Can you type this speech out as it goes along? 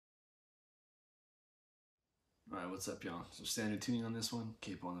Alright, what's up y'all? So standard tuning on this one,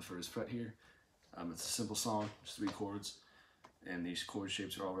 capo on the first fret here. It's a simple song, just 3 chords, and these chord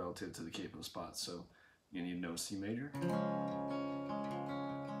shapes are all relative to the capo spots. So you need no C major,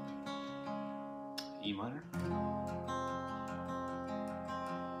 E minor,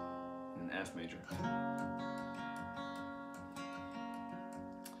 and F major.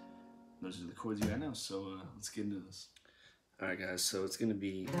 Those are the chords you gotta know, so let's get into this. Alright guys, so it's gonna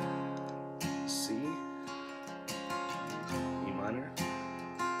be C, E minor,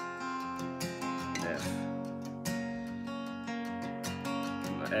 F.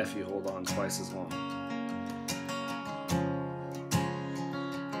 And the F you hold on twice as long.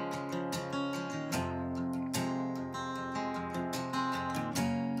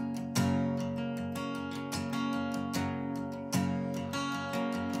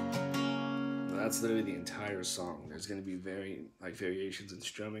 That's literally the entire song. There's going to be variations in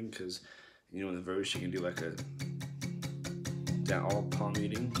strumming, because you know in the verse you can do like a all palm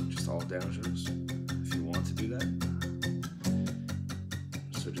muting, just all downstroks if you want to do that.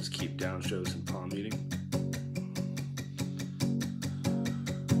 So just keep downstrokes and palm muting.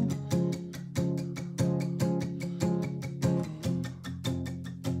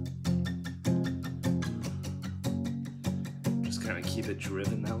 Just kind of keep it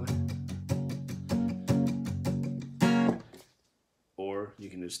driven that way. Or you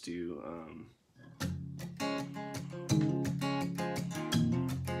can just do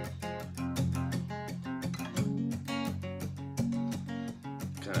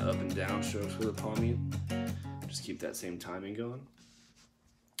kind of up and down strokes with a palm mute. Just keep that same timing going.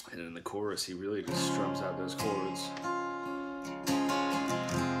 And in the chorus, he really just strums out those chords.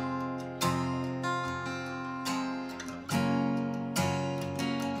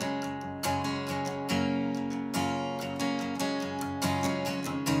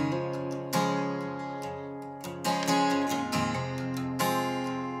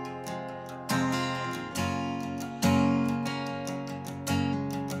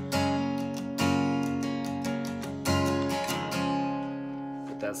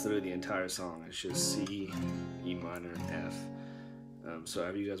 That's literally the entire song. It's just C, E minor, and F. So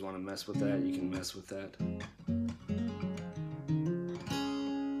however you guys want to mess with that, you can mess with that.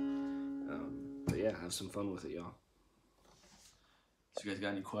 But yeah, have some fun with it, y'all. So if you guys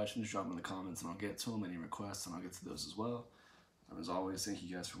got any questions, drop them in the comments and I'll get to them. Any requests, and I'll get to those as well. As always, thank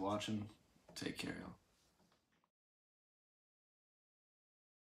you guys for watching. Take care, y'all.